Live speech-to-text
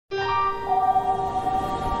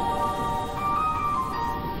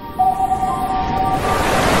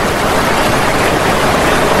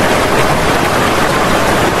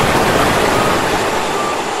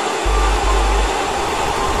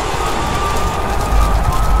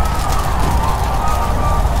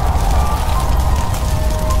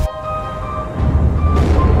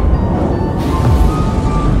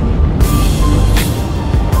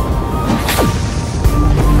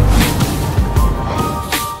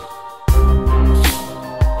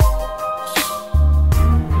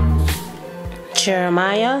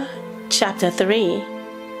Jeremiah chapter 3,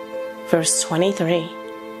 verse 23.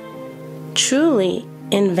 Truly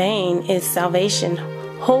in vain is salvation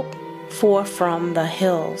hoped for from the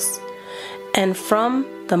hills, and from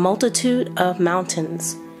the multitude of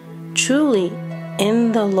mountains. Truly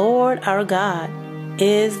in the Lord our God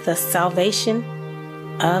is the salvation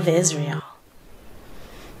of Israel.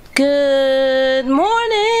 Good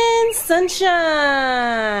morning, sunshines!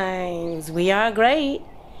 We are great,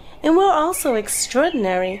 and we're also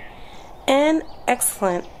extraordinary and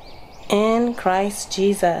excellent in Christ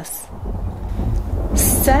Jesus.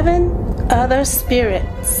 7 other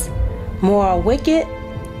spirits more wicked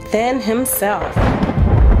than himself.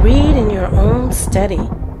 Read in your own study,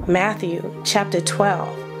 Matthew chapter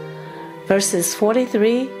 12, verses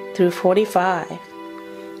 43 through 45.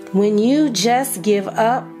 When you just give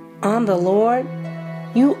up on the Lord,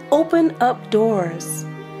 you open up doors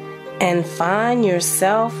and find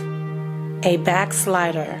yourself a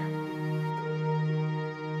backslider.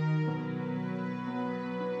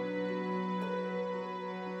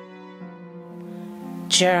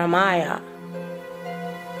 Jeremiah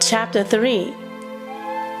chapter 3,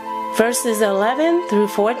 verses 11 through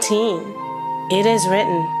 14. It is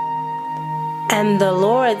written, And the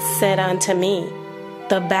Lord said unto me,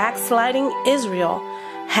 The backsliding Israel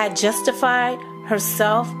had justified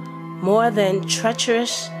herself more than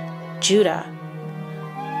treacherous Judah.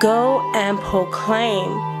 Go and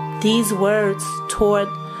proclaim these words toward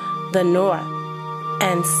the north,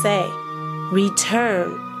 and say,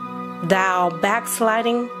 Return, thou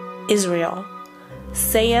backsliding Israel,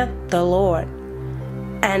 saith the Lord,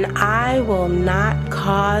 and I will not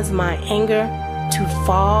cause my anger to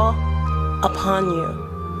fall upon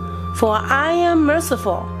you. For I am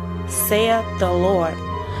merciful, saith the Lord,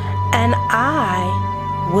 and I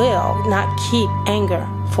will not keep anger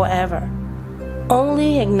forever.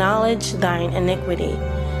 Only acknowledge thine iniquity,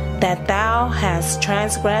 that thou hast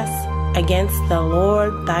transgressed against the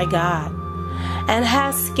Lord thy God, and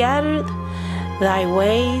hast scattered thy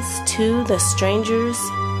ways to the strangers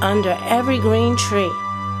under every green tree,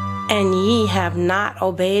 and ye have not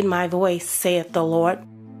obeyed my voice, saith the Lord.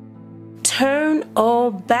 Turn,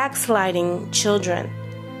 O backsliding children,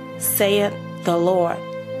 saith the Lord,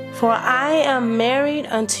 for I am married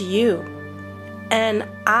unto you, and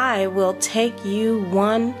I will take you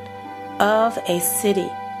one of a city,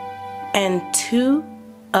 and 2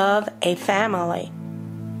 of a family,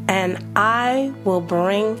 and I will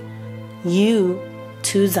bring you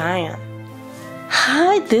to Zion.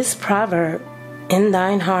 Hide this proverb in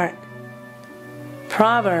thine heart.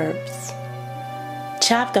 Proverbs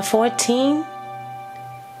chapter 14,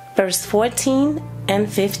 verse 14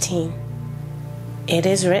 and 15. It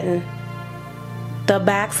is written, The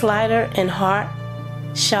backslider in heart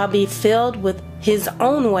shall be filled with his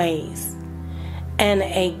own ways, and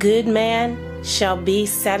a good man shall be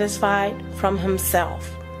satisfied from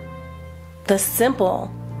himself. The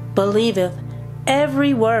simple believeth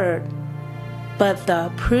every word, but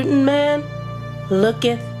the prudent man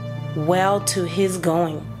looketh well to his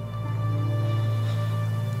going.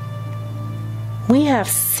 We have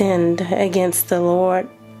sinned against the Lord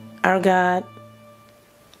our God.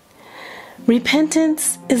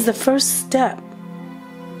 Repentance is the first step.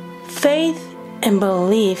 Faith and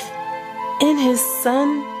belief in His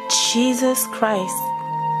Son, Jesus Christ.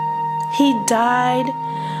 He died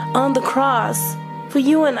on the cross for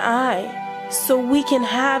you and I, so we can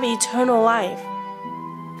have eternal life.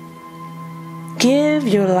 Give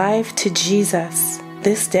your life to Jesus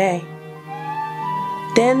this day.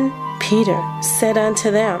 Then Peter said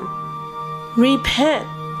unto them, Repent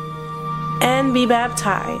and be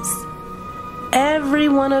baptized, every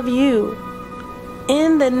one of you,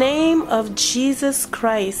 in the name of Jesus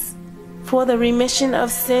Christ, for the remission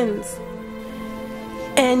of sins,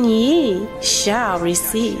 and ye shall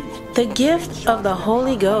receive the gift of the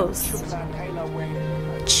Holy Ghost.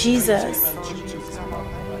 Jesus,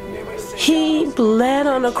 He bled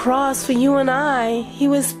on the cross for you and I. He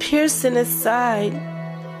was pierced in His side.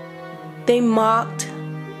 They mocked,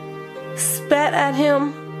 spat at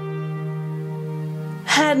Him,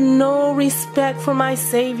 had no respect for my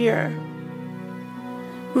Savior.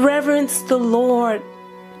 Reverence the Lord.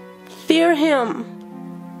 Fear Him,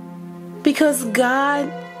 because God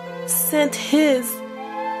sent His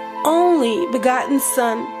only begotten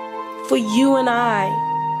Son for you and I.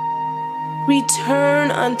 Return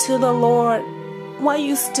unto the Lord while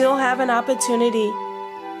you still have an opportunity.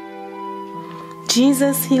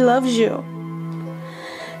 Jesus, He loves you.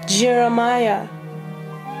 Jeremiah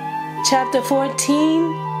chapter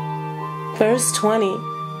 14, verse 20.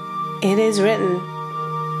 It is written,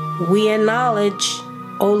 We acknowledge,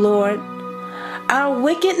 O Lord, our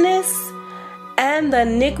wickedness and the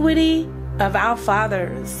iniquity of our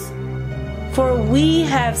fathers. For we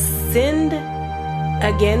have sinned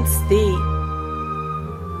against thee.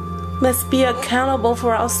 Let's be accountable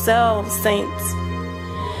for ourselves, saints.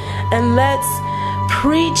 And let's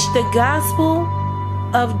preach the gospel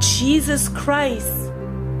of Jesus Christ.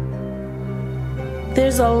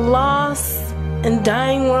 There's a lost and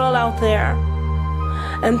dying world out there,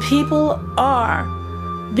 and people are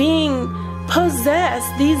being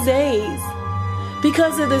possessed these days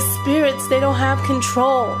because of the spirits. They don't have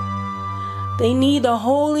control. They need the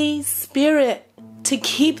Holy Spirit to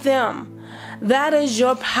keep them. That is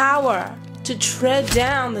your power to tread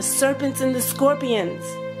down the serpents and the scorpions.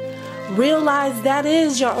 Realize that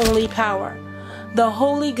is your only power, the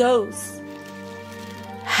Holy Ghost.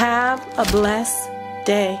 Have a blessed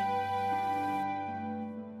day.